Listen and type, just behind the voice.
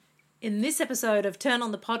In this episode of Turn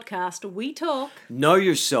On the Podcast, we talk... Know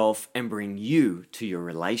yourself and bring you to your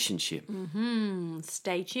relationship.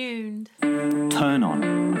 Stay tuned. Turn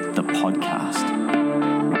On the Podcast.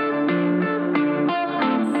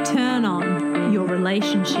 Turn on your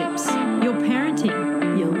relationships, your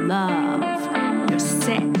parenting, your love, your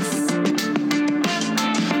sex.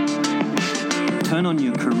 Turn on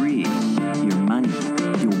your career, your money,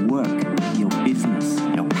 your work, your business,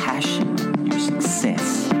 your passion, your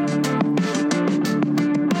success.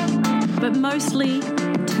 But mostly,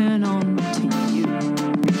 turn on to you.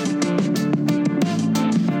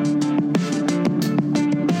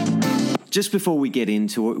 Just before we get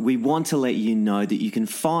into it, we want to let you know that you can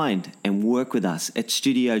find and work with us at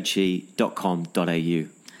studiochi.com.au.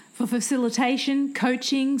 For facilitation,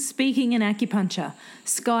 coaching, speaking and acupuncture,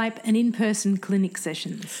 Skype and in-person clinic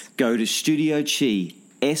sessions. Go to studiochi,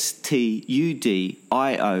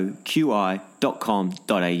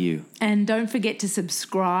 studioqi.com.au. And don't forget to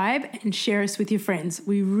subscribe and share us with your friends.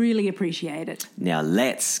 We really appreciate it. Now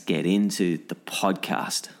let's get into the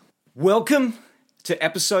podcast. Welcome to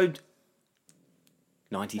episode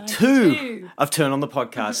 92 of Turn On the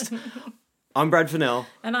Podcast. I'm Brad Fennell.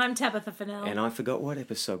 And I'm Tabitha Fennell. And I forgot what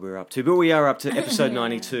episode we're up to, but we are up to episode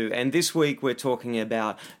 92. And this week we're talking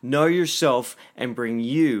about know yourself and bring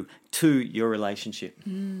you to your relationship.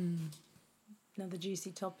 Another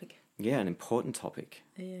juicy topic. Yeah, an important topic.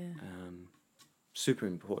 Yeah. Super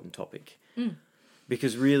important topic.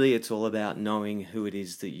 Because really it's all about knowing who it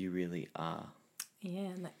is that you really are. Yeah,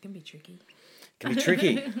 and that can be tricky. Can be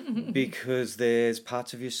tricky because there's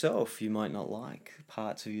parts of yourself you might not like,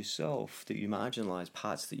 parts of yourself that you marginalise,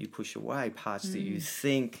 parts that you push away, parts that you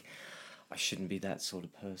think, I shouldn't be that sort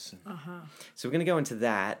of person. So we're going to go into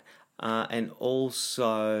that and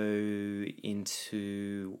also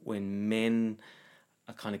into when men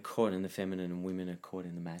are kind of caught in the feminine and women are caught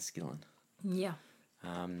in the masculine. Yeah.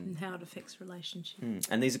 And how it affects relationships.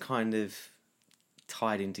 And these are kind of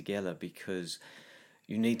tied in together because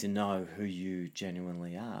you need to know who you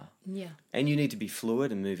genuinely are. Yeah. And you need to be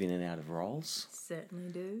fluid and move in and out of roles.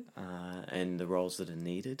 Certainly do. And the roles that are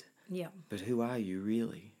needed. Yeah. But who are you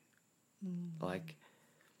really? Like,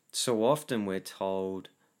 so often we're told,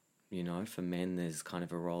 you know, for men there's kind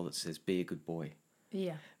of a role that says be a good boy.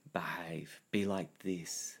 Yeah. Behave. Be like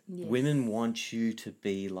this. Yes. Women want you to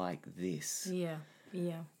be like this. Yeah.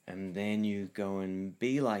 Yeah. And then you go and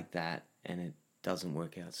be like that and it doesn't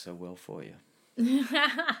work out so well for you. And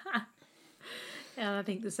I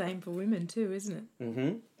think the same for women too, isn't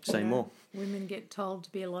it? Say more. Women get told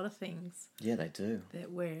to be a lot of things Yeah, they do.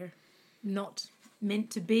 that we're not meant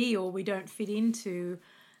to be or we don't fit into,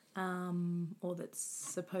 or that's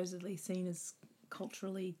supposedly seen as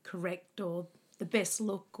culturally correct or the best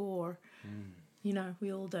look or, you know,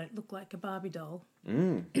 we all don't look like a Barbie doll.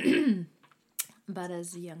 But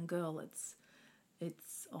as a young girl, it's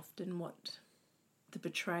often what the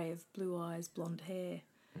portray of blue eyes, blonde hair.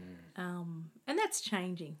 And that's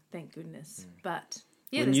changing, thank goodness. But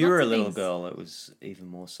yeah, when you were a little girl, it was even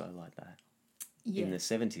more so like that. Yeah, In the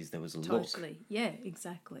 70s, there was a look. totally. Yeah,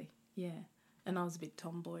 exactly. Yeah, and I was a bit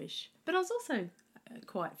tomboyish, but I was also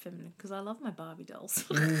quite feminine because I love my Barbie dolls.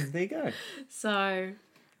 There you go. So,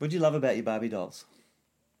 What did you love about your Barbie dolls?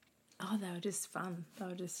 oh, they were just fun. They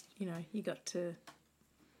were just, you know, you got to,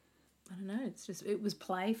 I don't know, it was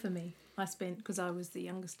play for me. Because I was the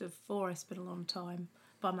youngest of four, I spent a long time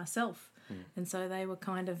by myself. And so they were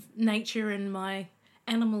kind of nature and my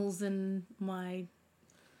animals and my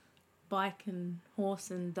bike and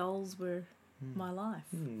horse and dolls were my life.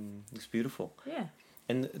 It's beautiful. Yeah.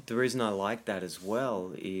 And the reason I like that as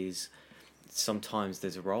well is sometimes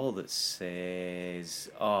there's a role that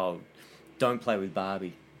says, oh, don't play with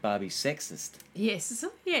Barbie. Barbie's sexist. Yes,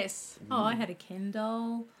 yes. Oh, I had a Ken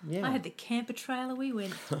doll. Yeah. I had the camper trailer. We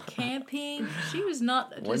went camping. She was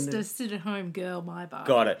not just a sit-at-home girl, my Barbie.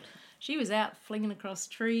 Got it. She was out flinging across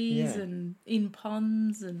trees and in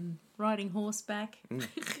ponds and riding horseback.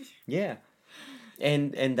 Yeah.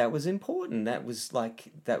 And that was important. That was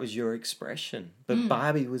your expression. But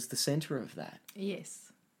Barbie was the centre of that.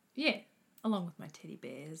 Yes. Yeah. Along with my teddy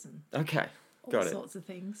bears and Okay. all Got it. sorts of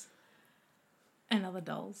things. And other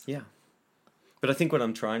dolls. Yeah. But I think what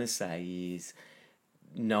I'm trying to say is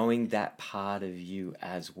knowing that part of you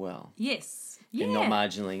as well. Yes. Yeah. And not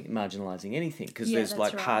marginalising anything. Because there's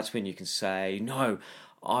that's right. parts when you can say, no,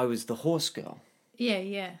 I was the horse girl. Yeah,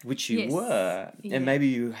 yeah. Which you were. Yeah. And maybe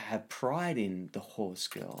you have pride in the horse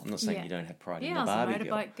girl. I'm not saying you don't have pride in the Barbie I was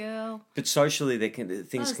a motorbike girl. But socially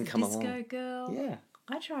things can come disco along. girl. Yeah.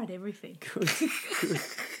 I tried everything.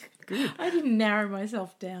 Good. I didn't narrow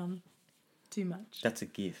myself down too much. That's a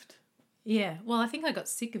gift. Yeah. Well, I think I got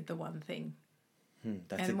sick of the one thing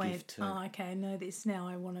That's and a went, gift too. oh, okay, I know this now.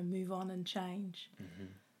 I want to move on and change.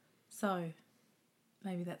 So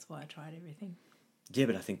maybe that's why I tried everything. Yeah,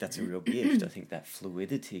 but I think that's a real gift. I think that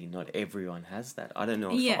fluidity, not everyone has that. I don't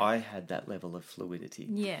know if Yeah. I had that level of fluidity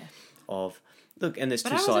Yeah. of, look, and there's But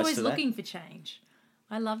two I was sides always to that. looking for change.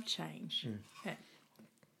 I love change. It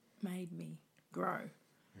made me grow.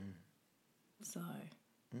 So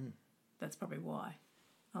that's probably why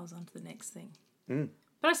I was on to the next thing.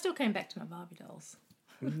 But I still came back to my Barbie dolls.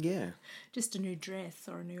 Yeah, Just a new dress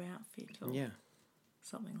or a new outfit or yeah.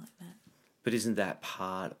 something like that. But isn't that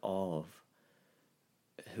part of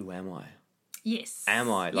who am I? Yes.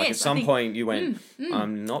 Am I? Like Yes, at some I think- point you went,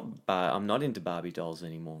 I'm not into Barbie dolls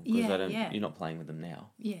anymore because Yeah, I don't. yeah. You're not playing with them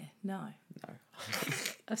now. Yeah, no. No.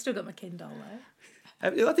 I've still got my Ken doll though.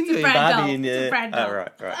 I think you're in Brad Barbie doll. in It's a your. Brad doll. Oh,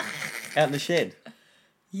 right. Out in the shed.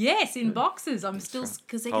 Yes, in boxes. I'm still, right.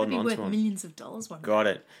 because they're going to Holding be on to worth 'em. millions of dollars one day. Got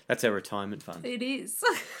it. That's our retirement fund. It is.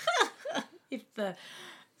 If the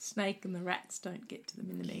snake and the rats don't get to them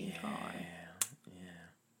in the meantime. Yeah.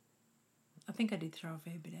 I think I did throw a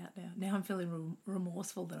fair bit out now. Now I'm feeling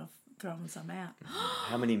remorseful that I've thrown some out.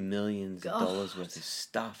 How many millions of dollars worth of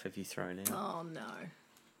stuff have you thrown out? Oh, no.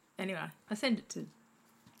 Anyway, I sent it to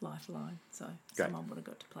Lifeline, so Great. someone would have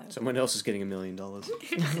got to play with Someone else is getting $1 million.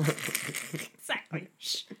 it. Exactly.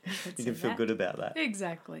 Shh. You can feel good about that.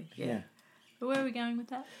 Exactly. Yeah. Yeah. But where are we going with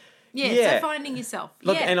that? Yeah, Yeah. so finding yourself.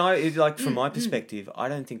 Look, yeah. and from my perspective, I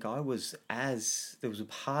don't think I was there was a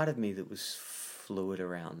part of me that was fluid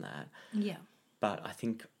around that, Yeah. but I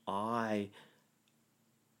think I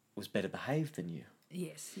was better behaved than you.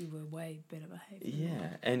 Yes, you were way better behaved. than Yeah,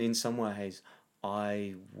 mine. and in some ways,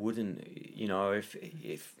 I wouldn't,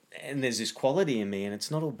 if and there's this quality in me, and it's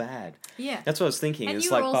not all bad. Yeah. That's what I was thinking. And It's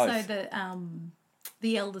you were like also both.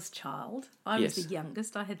 the eldest child. I was Yes. the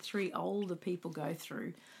youngest. I had 3 older people go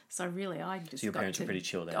through. So really, I just your got parents to, were pretty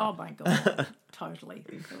chilled Oh out. my god, totally.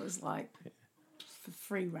 It was like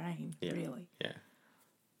free reign, Yeah. really. Yeah.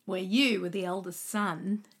 Where you were the eldest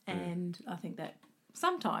son, and I think that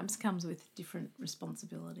sometimes comes with different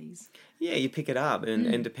responsibilities. Yeah, you pick it up,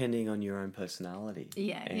 and depending on your own personality.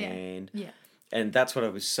 Yeah, and yeah. and that's what I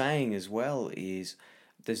was saying as well. Is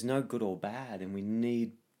there's no good or bad, and we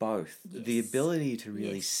need both. The Yes. ability to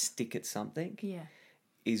really Yes. stick at something Yeah,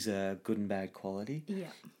 is a good and bad quality,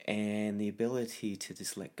 yeah. and the ability to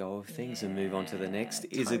just let go of things and move on to the next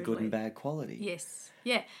Yeah, is a good totally. and bad quality. Yes,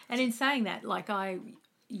 yeah. And in saying that, like I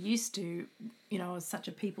used to, I was such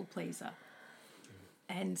a people pleaser,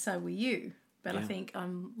 and so were you. But I Yeah. think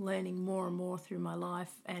I'm learning more and more through my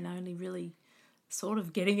life, and only really sort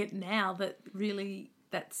of getting it now that really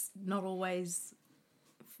that's not always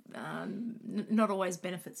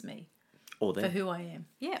benefits me Or for then who I am.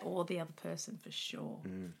 Yeah, or the other person for sure.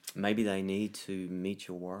 maybe they need to meet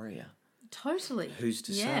your warrior. Totally. Who's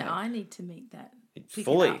to Yeah, say? I need to meet that.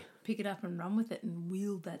 Fully. Pick it up and run with it and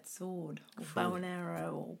wield that sword or bow and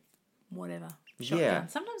arrow or whatever. Shotgun. Yeah.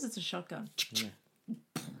 Sometimes it's a shotgun.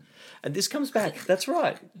 And this comes back, that's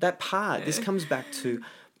right, that part, this comes back to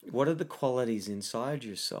what are the qualities inside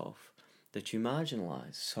yourself that you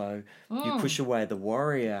marginalise? So you push away the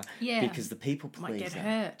warrior Yeah. because the people Might get pleaser.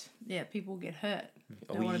 hurt. Yeah, people get hurt.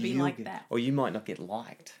 Don't Or want to be you'll like get- that. Or you might not get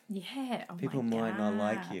liked. Yeah. Oh People my might not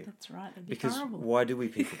like God, you. That's right. That'd be Because horrible. why do we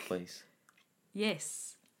people please?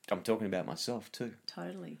 Yes, I'm talking about myself too.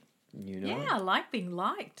 totally. You know? Yeah, I like being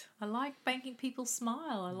liked. I like making people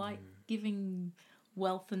smile. I like giving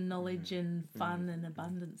wealth and knowledge and fun and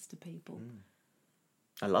abundance to people.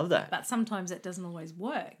 I love that. But sometimes that doesn't always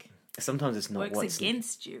work. Sometimes it's not Works what's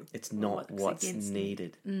against you. it's or not works what's against me.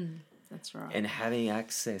 needed. That's right. And having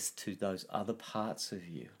access to those other parts of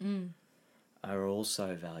you are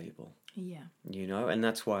also valuable. Yeah. And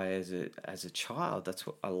that's why as a child, that's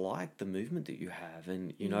what I like, the movement that you have.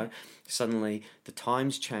 And suddenly the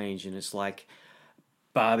times change, and it's like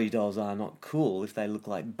Barbie dolls are not cool if they look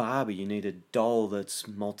like Barbie. You need a doll that's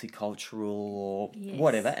multicultural or Yes.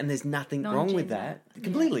 whatever, and there's nothing wrong with Non-gender. that.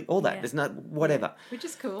 Completely, all that. Yeah. There's not whatever. Which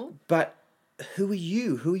is cool. But who are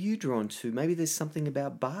you? Who are you drawn to? Maybe there's something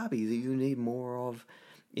about Barbie that you need more of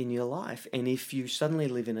in your life. And if you suddenly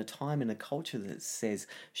live in a time, in a culture that says,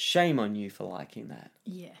 shame on you for liking that,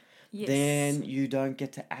 Yeah. Yes. then you don't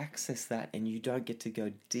get to access that, and you don't get to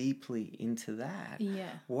go deeply into that. Yeah.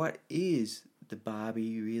 What is the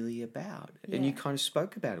Barbie really about? And you Yeah. kind of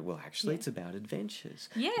spoke about it. Well, actually, Yeah. it's about adventures.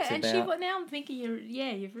 Yeah, It's and about- now I'm thinking,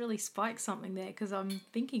 you've really spiked something there, because I'm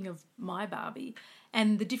thinking of my Barbie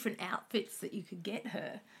and the different outfits that you could get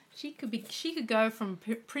her. She could go from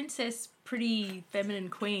princess, pretty feminine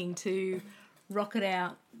queen to rocket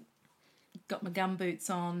out got my gumboots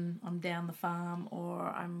on, I'm down the farm, or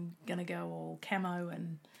I'm going to go all camo.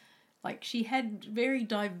 And like she had very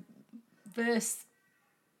diverse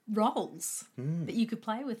roles that you could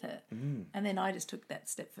play with her. And then I just took that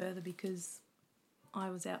step further because I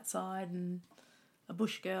was outside and a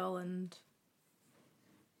bush girl, and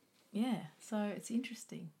yeah, so it's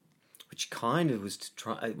interesting. Which kind of was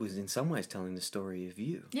it was in some ways telling the story of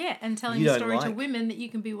you. Yeah, and telling You the don't story to like- women that you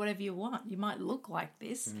can be whatever you want. You might look like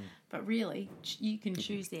this, but really you can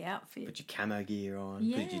choose the outfit. Put your camo gear on,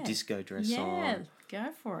 put your disco dress Yeah, on.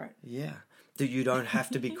 go for it. Yeah. That you don't have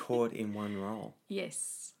to be caught in one role.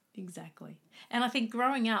 Yes, exactly. And I think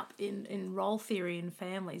growing up in role theory in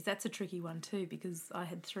families, that's a tricky one too, because I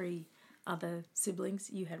had 3 other siblings,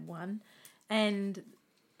 you had 1. And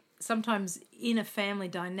sometimes in a family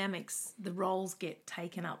dynamics, the roles get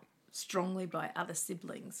taken up strongly by other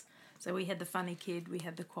siblings. So we had the funny kid, we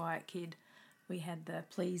had the quiet kid, we had the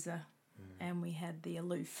pleaser, and we had the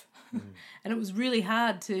aloof. And it was really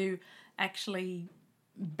hard to actually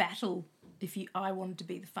battle if I wanted to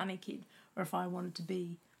be the funny kid or if I wanted to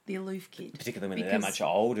be the aloof kid. Particularly when they're that much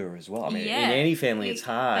older as well. I mean, Yeah, in any family it's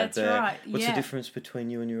hard. that's right, What's the yeah. difference between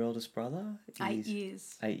you and your oldest brother? 8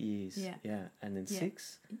 years. 8 years. Yeah. Yeah. And then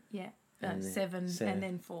 6? Yeah. And then 7 7. and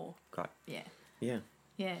then 4. Right. Yeah. Yeah.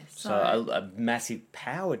 Yeah. So a massive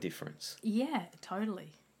power difference. Yeah,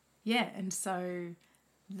 totally. Yeah, and so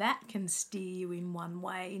that can steer you in one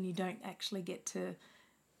way and you don't actually get to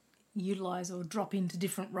utilise or drop into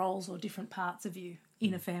different roles or different parts of you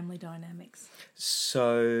in a family dynamics.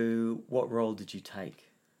 So what role did you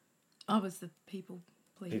take? I was the people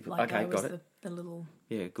pleaser. People- Like okay, I was got it. the little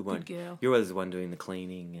Yeah, good one. girl. You were the one doing the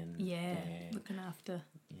cleaning and yeah, looking after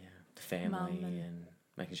the family Mum and and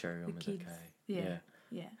making sure everyone was kids. okay. Yeah.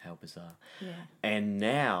 Yeah. How bizarre. Yeah. And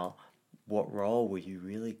now, what role were you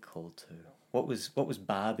really called to? What was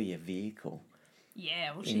Barbie a vehicle?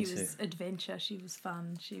 Yeah, well, she Into. was adventure. She was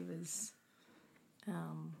fun. She was,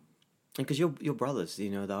 Because your brothers, they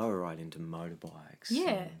were right into motorbikes. yeah,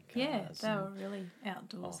 and yeah. cars They and were really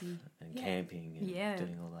outdoorsy. off and Yeah. camping and Yeah.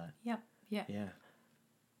 doing all that. Yep, yep. Yeah.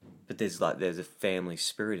 But there's a family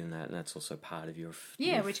spirit in that, and that's also part of your.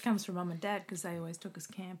 Yeah, your which comes from Mum and Dad because they always took us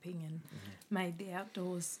camping and made the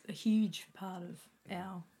outdoors a huge part of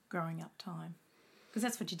our growing up time. Because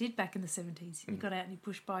that's what you did back in the 70s. You got out on your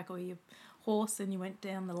push bike or your horse and you went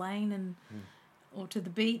down the lane and or to the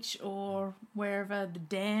beach or wherever, the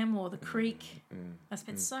dam or the creek. I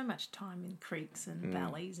spent so much time in creeks and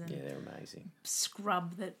valleys and Yeah, they're amazing.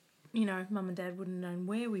 scrub that, Mum and Dad wouldn't have known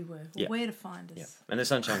where we were or Yeah. where to find us. Yeah, and the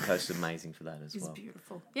Sunshine Coast is amazing for that as It's well.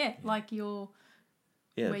 beautiful. Yeah, like where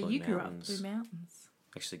Blue you grew up, Mountains. Blue Mountains.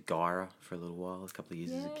 Actually, Gyra for a little while, a couple of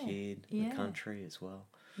years as a Yeah, kid, yeah. the country as well.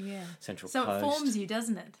 Yeah. Central so Coast. it forms you,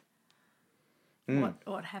 doesn't it?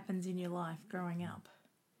 What happens in your life growing up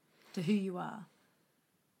to who you are.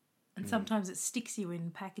 And sometimes it sticks you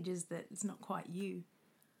in packages that it's not quite you.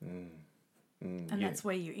 And that's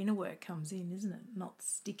where your inner work comes in, isn't it? Not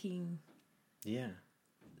sticking. Yeah.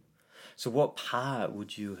 So what part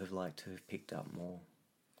would you have liked to have picked up more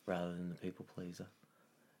rather than the people pleaser?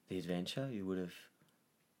 The adventure? You would have...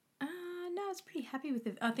 No, I was pretty happy with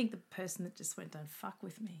it. I think the person that just went, don't fuck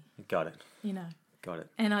with me, Got it. Got it.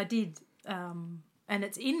 And I did. And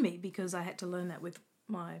it's in me because I had to learn that with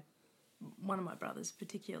one of my brothers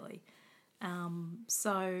particularly.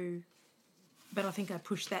 But I think I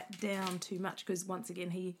pushed that down too much because once again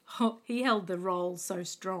he held the role so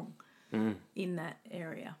strong in that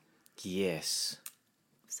area. Yes.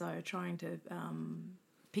 So trying to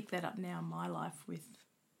pick that up now in my life with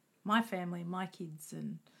my family, my kids,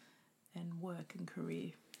 and work and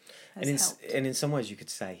career has helped. And in some ways you could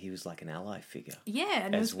say he was like an ally figure. Yeah,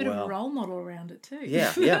 and there was as a bit of well. a role model around it too.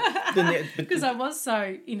 Yeah, yeah. Because I was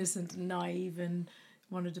so innocent and naive and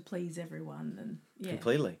wanted to please everyone, and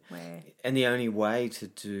Completely. And the only way to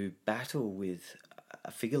do battle with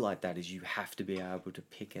a figure like that is you have to be able to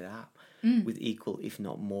pick it up with equal, if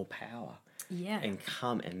not more, power. Yeah. And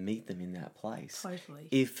come and meet them in that place. Totally.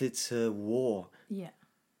 If it's a war, Yeah.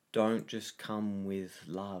 don't just come with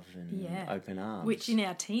love and open arms. Which in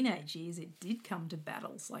our teenage years, it did come to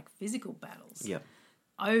battles, like physical battles, Yep.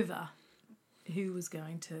 over who was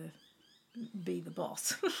going to be the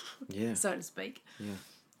boss, Yeah. so to speak, Yeah.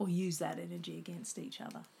 or use that energy against each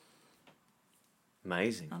other.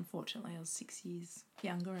 Amazing. Unfortunately, I was 6 years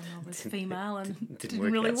younger and I was female and didn't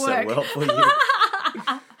work really out work. so well for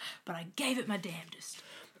you. But I gave it my damnedest.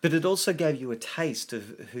 But it also gave you a taste of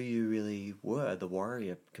who you really were, the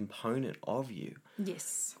warrior component of you,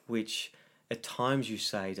 Yes. which at times you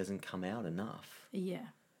say doesn't come out enough. Yeah.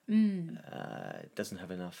 It doesn't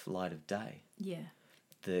have enough light of day. Yeah.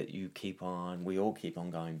 that we all keep on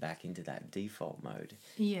going back into that default mode,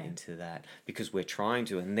 Yeah. into that, because we're trying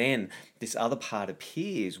to. And then this other part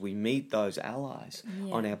appears, we meet those allies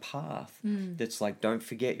on our path. That's like, don't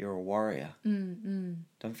forget you're a warrior.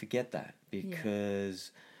 Don't forget that,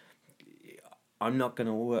 because I'm not going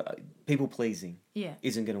to work, people pleasing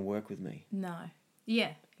isn't going to work with me. No.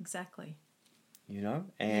 Yeah, exactly. You know?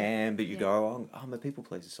 But you go, oh, I'm a people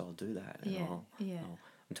pleaser, so I'll do that. And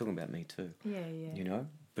I'm talking about me too. Yeah, yeah. You know?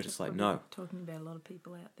 But it's like, no. Talking about a lot of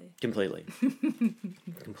people out there. Completely.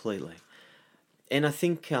 Completely. And I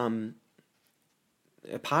think a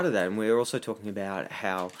part of that, and we're also talking about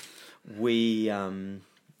how we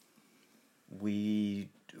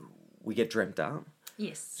get dreamt up.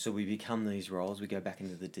 Yes. So we become these roles, we go back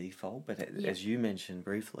into the default. But as you mentioned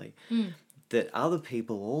briefly, that other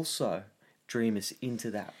people also dream us into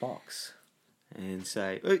that box and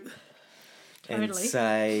say, and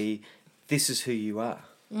say, this is who you are.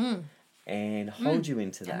 And hold you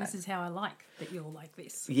into that. And this is how I like that you're like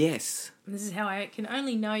this. Yes. And this is how I can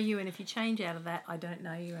only know you, and if you change out of that, I don't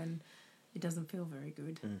know you, and it doesn't feel very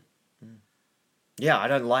good. Yeah, I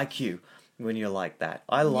don't like you when you're like that.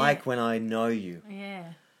 I like when I know you. Yeah.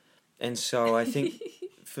 And so I think,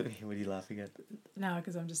 for me, what are you laughing at? No,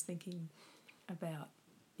 because I'm just thinking about,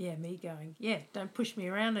 me going, don't push me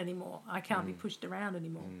around anymore. I can't be pushed around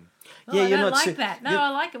anymore. Oh, Yeah, I you're don't not like that. No, I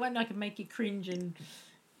like it when I can make you cringe and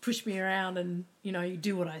push me around and, you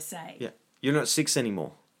do what I say. Yeah, you're not 6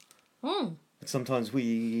 anymore. Sometimes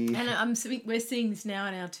we... And we're seeing this now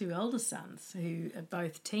in our 2 elder sons, who are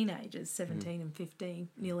both teenagers, 17 and 15,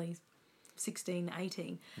 nearly 16,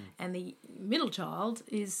 18. And the middle child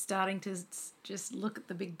is starting to just look at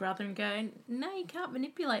the big brother and go, no, you can't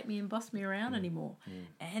manipulate me and boss me around anymore.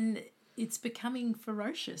 And it's becoming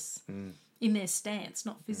ferocious in their stance,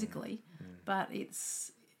 not physically, but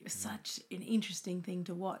it's such an interesting thing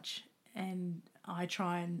to watch. And I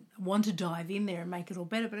try and want to dive in there and make it all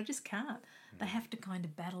better, but I just can't. They have to kind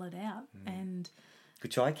of battle it out. And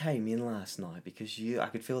which I came in last night because I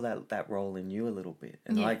could feel that role in you a little bit.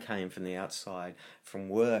 And I came from the outside from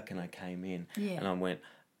work, and I came in and I went,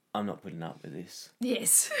 I'm not putting up with this.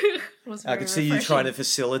 Yes. I could see you trying to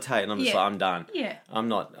facilitate, and I'm just like, I'm done. Yeah. I'm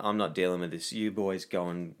not dealing with this. You boys go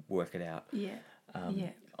and work it out. Yeah.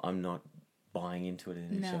 I'm not buying into it in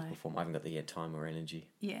any shape or form. I haven't got the time or energy.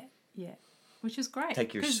 Yeah. Yeah. Which is great.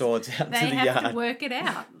 Take your swords out to the yard. They have to work it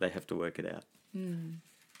out. They have to work it out.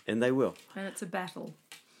 And they will. And it's a battle.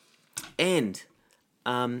 And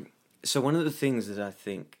so one of the things that I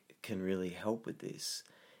think can really help with this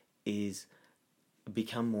is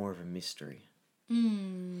become more of a mystery.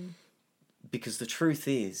 Because the truth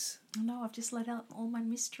is... Oh no, I've just let out all my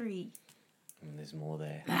mystery. And there's more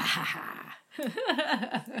there.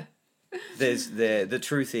 The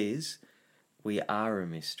truth is, we are a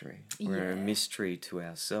mystery. We're a mystery to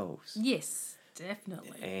ourselves. Yes,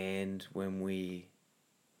 definitely. And when we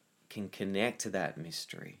can connect to that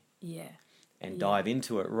mystery and dive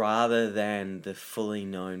into it rather than the fully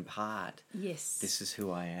known part. Yes. This is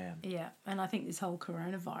who I am. Yeah, and I think this whole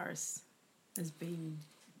coronavirus has been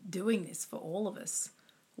doing this for all of us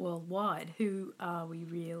worldwide. Who are we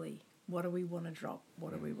really? What do we want to drop?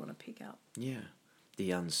 What do we want to pick up? Yeah,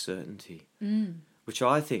 the uncertainty. Which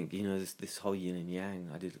I think, this whole yin and yang,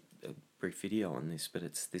 I did a brief video on this, but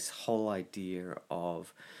it's this whole idea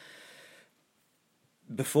of...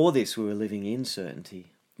 Before this, we were living in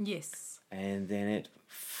certainty. Yes. And then it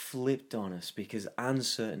flipped on us because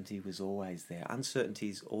uncertainty was always there. Uncertainty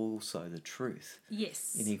is also the truth.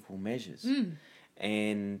 Yes. In equal measures.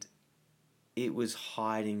 And it was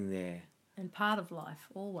hiding there. And part of life,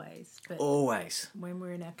 always. But always. When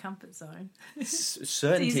we're in our comfort zone.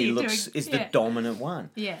 Certainty is the dominant one.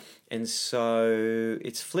 Yeah. And so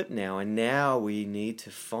it's flipped now. And now we need to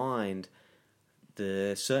find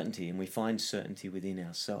the certainty. And we find certainty within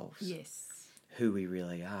ourselves. Yes. Who we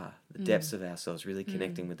really are. The depths of ourselves, really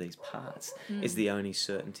connecting with these parts is the only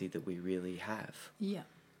certainty that we really have. Yeah.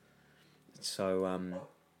 So,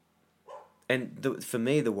 for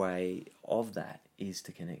me, the way of that is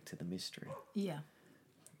to connect to the mystery. Yeah.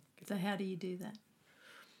 So how do you do that?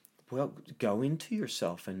 Well, go into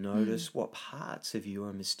yourself and notice what parts of you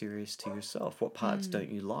are mysterious to yourself. What parts don't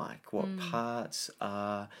you like? What parts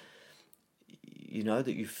are,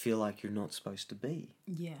 that you feel like you're not supposed to be.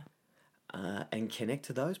 Yeah. And connect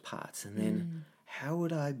to those parts. And then how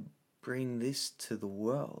would I bring this to the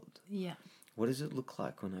world? Yeah. What does it look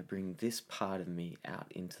like when I bring this part of me out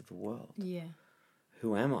into the world? Yeah.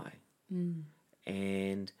 Who am I?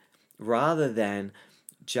 And rather than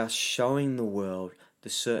just showing the world the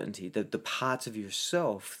certainty, the parts of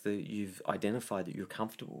yourself that you've identified that you're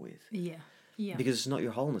comfortable with. Yeah. Yeah. Because it's not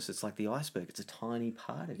your wholeness. It's like the iceberg. It's a tiny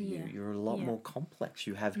part of you. Yeah. You're a lot Yeah. more complex.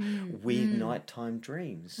 You have weird nighttime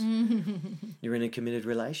dreams. You're in a committed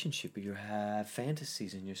relationship, but you have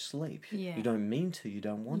fantasies in your sleep. Yeah. You don't mean to, you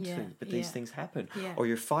don't want Yeah. to, but these Yeah. things happen. Yeah. Or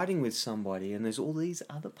you're fighting with somebody and there's all these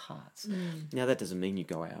other parts. Now, that doesn't mean you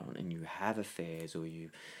go out and you have affairs or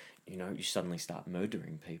you suddenly start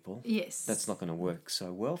murdering people. Yes. That's not going to work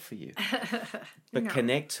so well for you. But No.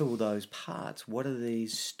 connect to all those parts. What are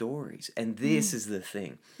these stories? And this is the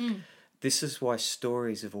thing. This is why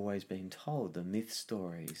stories have always been told, the myth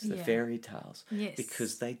stories, the Yeah. fairy tales. Yes.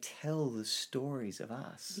 Because they tell the stories of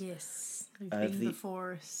us. Yes. They've Of been the-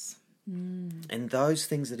 before us. And those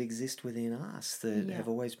things that exist within us that Yeah. have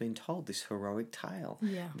always been told, this heroic tale,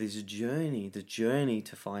 Yeah. this journey, the journey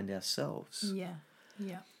to find ourselves. Yeah.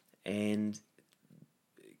 Yeah. And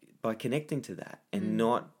by connecting to that and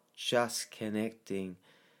not just connecting,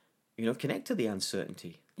 connect to the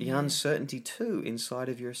uncertainty. The Yeah. uncertainty too inside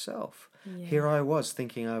of yourself. Yeah. Here I was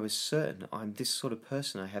thinking I was certain. I'm this sort of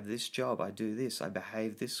person. I have this job. I do this. I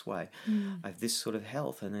behave this way. I have this sort of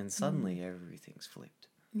health. And then suddenly everything's flipped.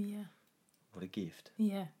 Yeah. What a gift.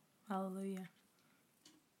 Yeah. Hallelujah.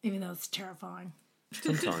 Even though it's terrifying.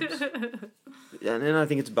 Sometimes. And then I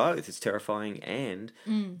think it's both. It's terrifying and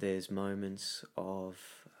there's moments of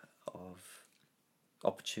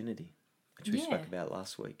opportunity, which we spoke Yeah. about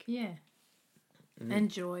last week. Yeah.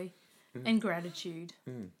 And joy and gratitude,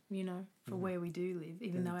 for where we do live.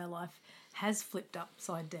 Even though our life has flipped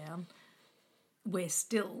upside down, we're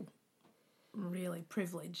still really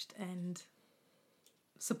privileged and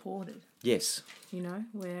supported, Yes.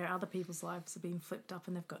 where other people's lives have been flipped up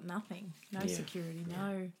and they've got nothing, no Yeah. security,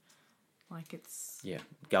 no, like it's... Yeah.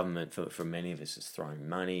 Government, for many of us, is throwing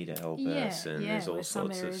money to help Yeah, us, and yeah, there's all where some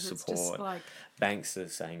sorts of areas it's just support. like... Banks are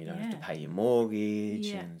saying you don't have to Yeah. pay your mortgage,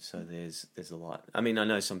 Yeah. and so there's a lot. I mean, I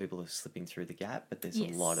know some people are slipping through the gap, but there's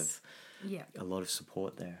Yes. a lot of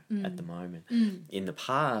support there at the moment. Mm. In the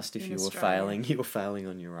past, if In you were Australia. failing, you were failing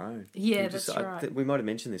on your own. Yeah, We that's right. We might have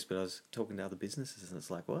mentioned this, but I was talking to other businesses, and it's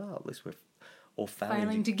like, well, at least we're all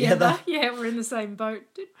Failing together. together. Yeah, we're in the same boat.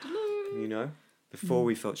 Before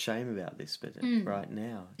we felt shame about this, but right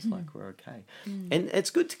now it's like we're okay. And it's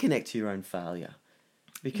good to connect to your own failure,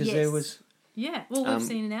 because there Yes. was Yeah, well, we've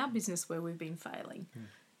seen in our business where we've been failing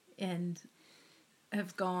and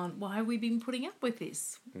have gone, why have we been putting up with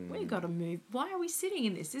this? We've got to move. Why are we sitting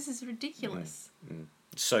in this? This is ridiculous.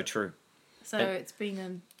 so true. So it's been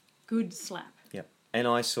a good slap. Yep. And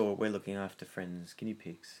I saw we're looking after friends' guinea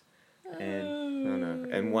pigs.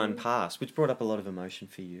 And one passed, which brought up a lot of emotion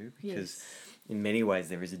for you, because Yes. in many ways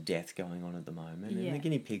there is a death going on at the moment, and Yeah. the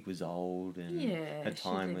guinea pig was old and Yeah, her she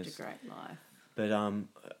time lived was. a great life. But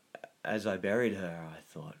as I buried her, I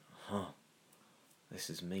thought, this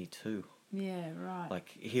is me too. Yeah, right. Like,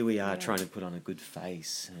 here we are Yeah. trying to put on a good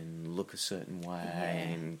face and look a certain way Yeah.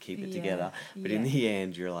 and keep it Yeah. together. But in Yeah. the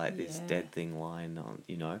end, you're like this Yeah. dead thing lying on,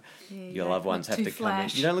 Yeah, you your don't loved ones look have too to come in.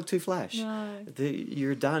 flash. You don't look too flash. No.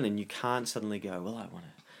 You're done, and you can't suddenly go, well, I want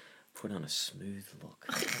to put on a smooth look.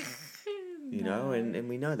 And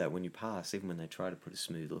we know that when you pass, even when they try to put a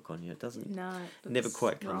smooth look on you, it doesn't, No. never that's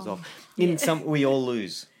quite comes wrong. off. Yeah. We all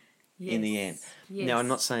lose in the end. Yes. Now, I'm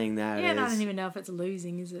not saying that Yeah, and I as- don't even know if it's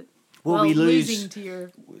losing, is it? Well, we lose- losing to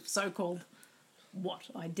your so-called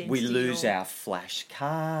identity. We lose or- our flash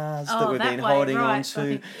cars Oh, that we've that been way, holding right. on I to.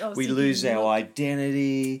 think I was We thinking lose our look.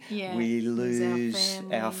 identity. Yeah, We lose lose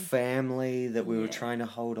our our family that we were Yeah. trying to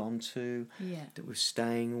hold on to, Yeah. that we're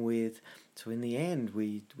staying with. So in the end,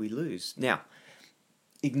 we lose. Now,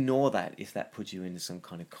 ignore that if that puts you into some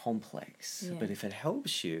kind of complex. Yeah. But if it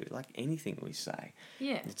helps you, like anything we say,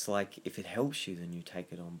 Yeah. it's like if it helps you, then you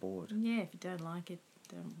take it on board. Yeah, if you don't like it,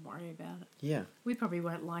 don't worry about it. Yeah. We probably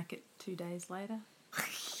won't like it 2 days later.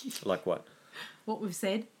 Like what? What we've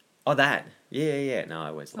said. Oh, that. Yeah. No, I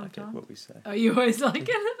always like it, Sometimes. what we say. Oh, you always like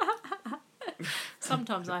it?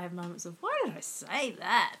 Sometimes I have moments of, why did I say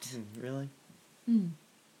that? Really?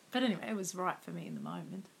 But anyway, it was right for me in the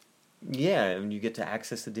moment. Yeah, and you get to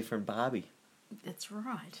access a different Barbie. That's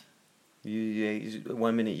right. You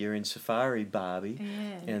 1 minute you're in Safari Barbie, Yeah.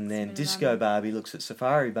 and next then minute Disco I'm- Barbie looks at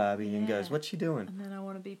Safari Barbie and goes, Yeah. "What's she doing?" And then I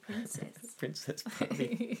want to be princess. Princess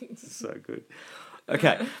Barbie. It's so good.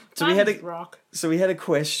 Okay, so we had a rock.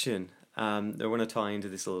 question. I want to tie into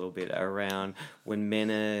this a little bit around when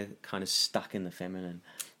men are kind of stuck in the feminine,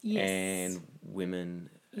 Yes. and women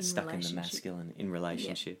are In stuck in the relationship. masculine in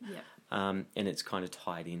relationship. Yep. And it's kind of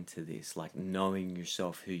tied into this, like knowing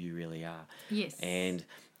yourself, who you really are. Yes. And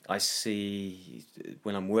I see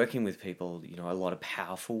when I'm working with people, a lot of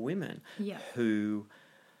powerful women Yeah. who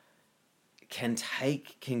can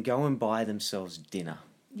go and buy themselves dinner.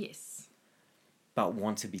 Yes. but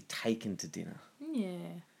want to be taken to dinner. Yeah.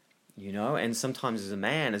 You know, and sometimes as a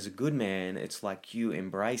man, as a good man, it's like you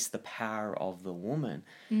embrace the power of the woman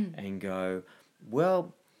and go,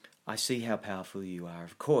 well, I see how powerful you are.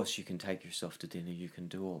 Of course, you can take yourself to dinner. You can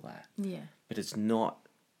do all that. Yeah. But it's not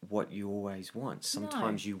what you always want.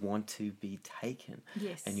 Sometimes you want to be taken.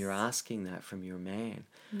 Yes. And you're asking that from your man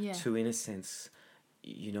Yeah. to, in a sense,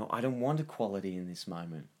 you know, I don't want equality in this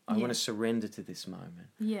moment. I Yeah. want to surrender to this moment.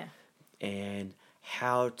 Yeah. And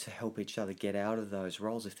how to help each other get out of those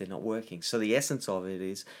roles if they're not working. So the essence of it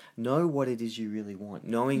is know what it is you really want.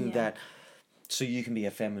 Knowing Yeah. that so you can be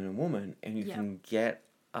a feminine woman and you Yeah. can get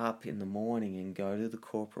up in the morning and go to the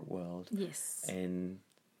corporate world Yes. and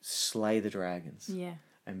slay the dragons Yeah.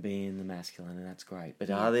 and be in the masculine, and that's great. But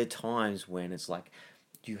Yeah. are there times when it's like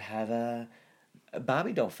you have a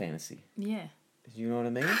Barbie doll fantasy? Yeah. You know what I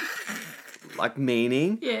mean? Like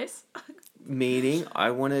meaning Yes. I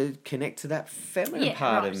want to connect to that feminine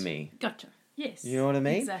part of me. Gotcha. Yes. You know what I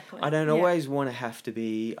mean? Exactly. I don't Yeah. always want to have to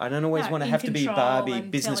be. I don't always No, want to in have to be control Barbie,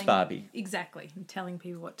 and business telling- Barbie. Exactly. And telling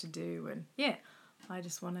people what to do. And yeah, I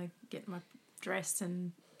just want to get my dress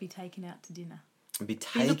and be taken out to dinner. And be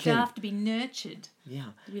Be looked taken. after, be nurtured,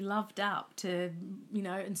 Yeah. to be loved up, to, you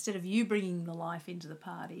know, instead of you bringing the life into the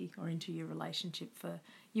party or into your relationship, for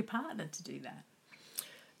your partner to do that.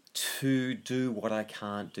 To do what I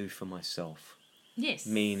can't do for myself. Yes.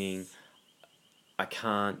 Meaning, I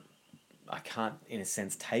can't, in a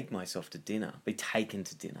sense, take myself to dinner, be taken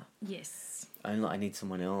to dinner. Yes. I need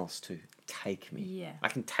someone else to take me. Yeah. I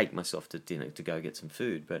can take myself to dinner to go get some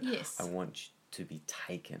food, but Yes. I want to be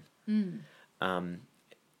taken.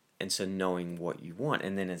 And so knowing what you want,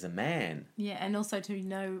 and then as a man, Yeah, and also to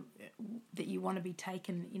know that you want to be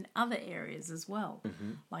taken in other areas as well.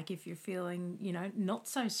 Mm-hmm. Like if you're feeling, you know, not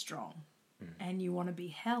so strong and you want to be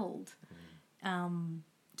held,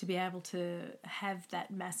 to be able to have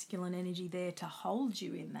that masculine energy there to hold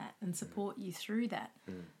you in that and support you through that.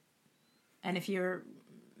 And if your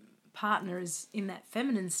partner is in that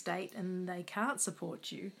feminine state and they can't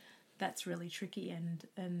support you, that's really tricky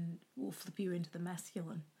and will flip you into the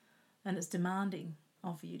masculine. And it's demanding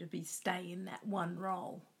of you to stay in that one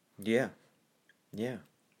role. yeah,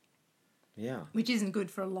 Which isn't good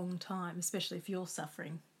for a long time, especially if you're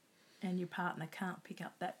suffering and your partner can't pick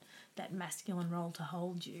up that masculine role to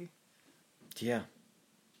hold you. yeah.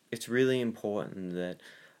 It's really important that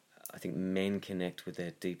I think men connect with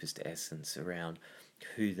their deepest essence around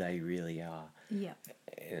who they really are. Yeah.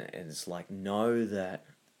 And it's like, know that,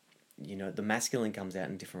 you know, the masculine comes out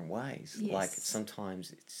in different ways. Yes. Like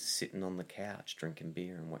sometimes it's sitting on the couch drinking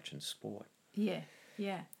beer and watching sport. Yeah.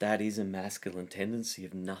 Yeah. That is a masculine tendency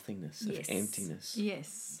of nothingness, Yes. of emptiness.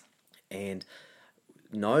 Yes. And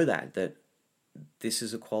know that this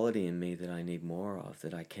is a quality in me that I need more of,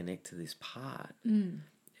 that I connect to this part.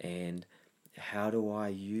 And how do I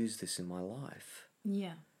use this in my life?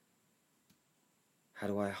 Yeah. How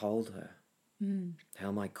do I hold her? How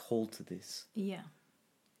am I called to this? Yeah.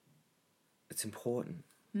 It's important.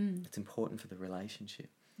 It's important for the relationship.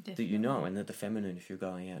 Definitely. That you know, and that the feminine, if you're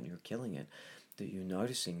going out and you're killing it, that you're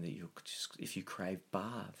noticing that you're just, if you crave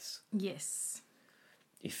baths, Yes.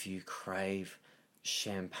 if you crave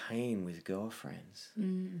champagne with girlfriends,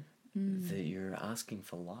 that you're asking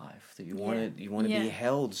for life, that you want to Yeah. be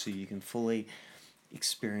held so you can fully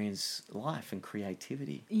experience life and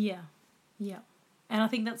creativity. Yeah. Yeah. And I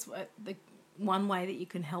think that's what the one way that you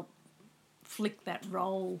can help flick that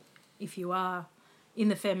role, if you are in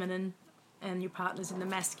the feminine and your partner's in the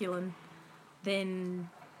masculine, then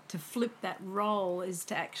to flip that role is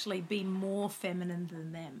to actually be more feminine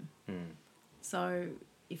than them. So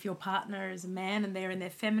if your partner is a man and they're in their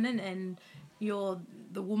feminine and you're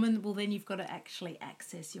the woman, well, then you've got to actually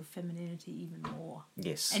access your femininity even more.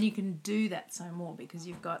 Yes. And you can do that so more because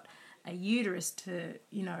you've got a uterus to,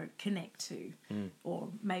 you know, connect to, or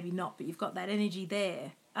maybe not, but you've got that energy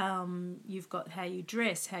there. You've got how you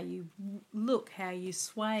dress, how you look, how you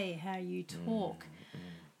sway, how you talk.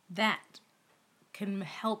 That can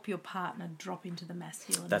help your partner drop into the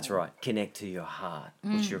masculine. That's more. right. Connect to your heart,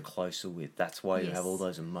 which you're closer with. That's why you have Yes. all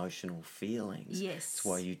those emotional feelings. Yes. It's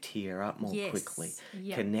why you tear up more Yes. quickly.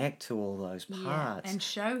 Yeah. Connect to all those Yeah. parts. And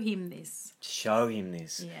show him this. Show him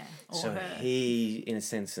this. Yeah. Or So her. he, in a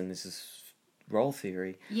sense, and this is role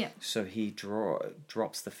theory, Yeah. so he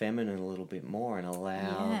drops the feminine a little bit more and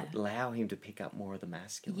allow him to pick up more of the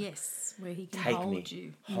masculine. Yes. Where he can Take hold me,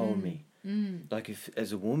 you. hold me. Like if,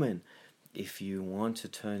 as a woman, if you want to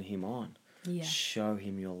turn him on, Yeah. show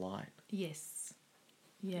him your light. Yes.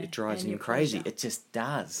 Yeah. It drives and him your crazy. pleasure. It just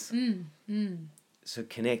does. So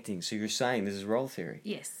connecting. So you're saying this is role theory.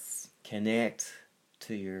 Yes. Connect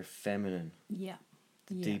to your feminine, Yeah.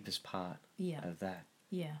 the Yeah. deepest part Yeah. of that.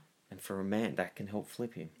 Yeah. And for a man, that can help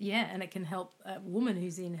flip him. Yeah, and it can help a woman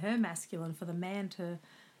who's in her masculine for the man to,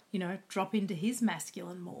 drop into his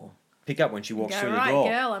masculine more. Pick up when she walks Go, through the right, door.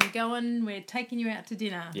 girl, I'm going, we're taking you out to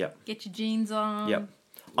dinner. Yep. Get your jeans on. Yep.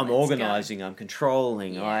 I'm Let's organising, I'm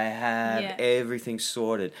controlling, Yeah. I have Yeah. everything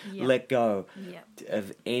sorted. Yeah. Let go Yep.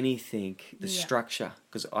 of anything, the Yeah. structure,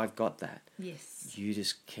 because I've got that. Yes. You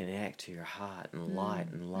just connect to your heart and light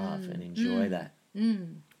and love and enjoy that.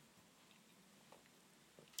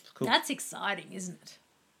 Cool. That's exciting, isn't it?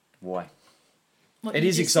 Why? What It you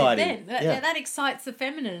is just said exciting. then. Yeah. That excites the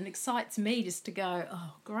feminine and excites me just to go,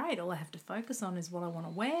 oh, great. All I have to focus on is what I want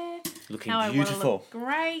to wear. Looking how beautiful. I want to look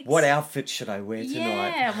great. What outfit should I wear tonight?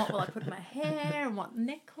 Yeah, and what will I put in my hair and what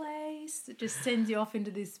necklace. It just sends you off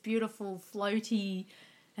into this beautiful, floaty,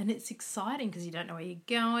 and it's exciting because you don't know where you're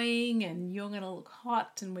going and you're going to look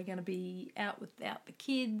hot and we're going to be out without the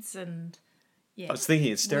kids and... Yeah. I was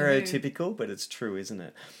thinking it's Woohoo. stereotypical, but it's true, isn't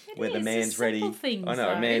it? It Where the is. man's It's ready. simple things, I know,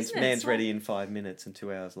 though, a man's isn't it? man's It's ready in 5 minutes, and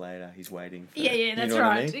 2 hours later he's waiting. For, Yeah, you that's know what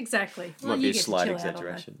right. I mean? Exactly. Might be you a get to slight chill out on the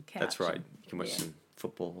exaggeration. couch That's right. and- You can watch yeah. some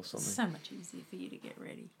football or something. So much easier for you to get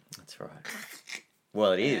ready. That's right.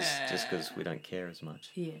 Well, it is just because we don't care as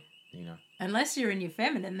much. Yeah. You know. Unless you're in your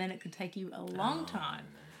feminine, then it could take you a long time.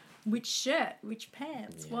 Which shirt? Which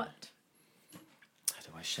pants? Yeah. What?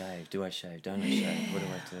 Do I shave? Do I shave? Don't I shave? What do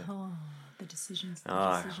I do? Oh, the decisions.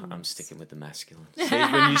 I'm sticking with the masculine. See,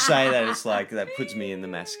 when you say that, it's like that puts me in the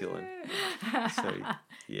masculine. So,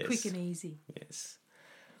 yes. Quick and easy. Yes.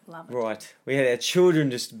 Love it. Right. We had our children,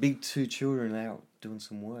 just big 2 children out doing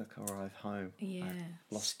some work. I arrived home.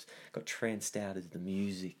 Yes. Got tranced out of the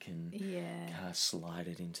music and Yeah. car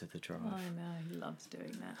slided into the drive. I know. He loves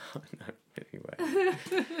doing that. I know. Anyway.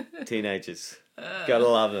 Teenagers. Gotta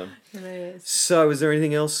love them. Yes. So, is there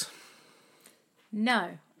anything else?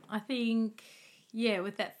 No. I think,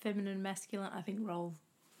 with that feminine masculine, I think role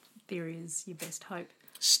theory is your best hope.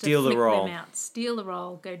 Steal the flip role. them out. Steal the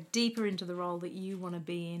role. Go deeper into the role that you want to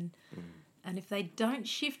be in. And if they don't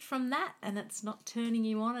shift from that and it's not turning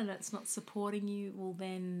you on and it's not supporting you, well,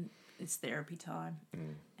 then it's therapy time.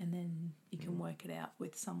 And then you can work it out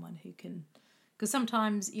with someone who can... Because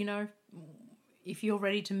sometimes, if you're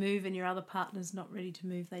ready to move and your other partner's not ready to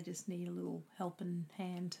move, they just need a little helping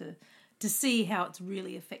hand to see how it's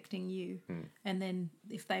really affecting you. And then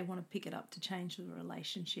if they want to pick it up to change the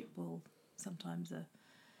relationship, well, sometimes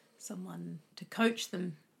someone to coach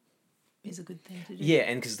them is a good thing to do. Yeah,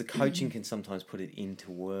 and because the coaching can sometimes put it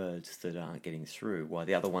into words that aren't getting through while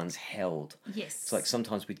the other one's held. Yes. It's like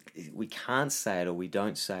sometimes we can't say it or we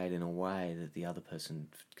don't say it in a way that the other person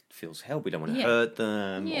feels held. We don't want to hurt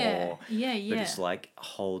them Yeah. but it's like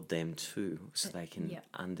hold them too so they can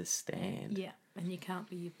understand. Yeah, and you can't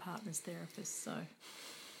be your partner's therapist, so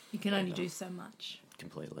you can only do so much.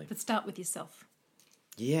 Completely. But start with yourself.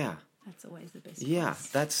 Yeah. That's always the best. Yeah, place.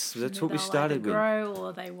 that's And what we they'll started either with. grow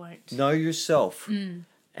or they won't. Know yourself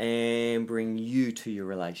and bring you to your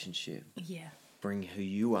relationship. Yeah. Bring who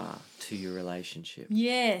you are to your relationship.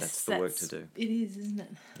 Yes. That's the work to do. It is, isn't it?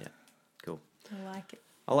 Yeah, cool. I like it.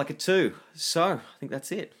 I like it too. So, I think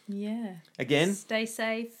that's it. Yeah. Again, Stay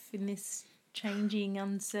safe in this changing,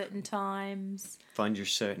 uncertain times. find your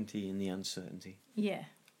certainty in the uncertainty. Yeah.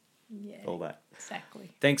 Yeah. All that.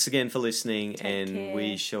 Exactly. Thanks again for listening, Take and care.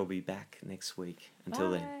 we shall be back next week.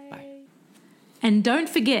 Until then, bye. And don't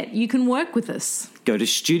forget, you can work with us. Go to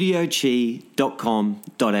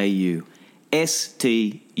studiochi.com.au.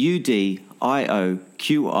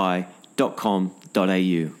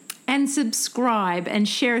 studioqi.com.au. And subscribe and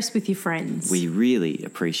share us with your friends. We really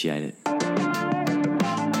appreciate it.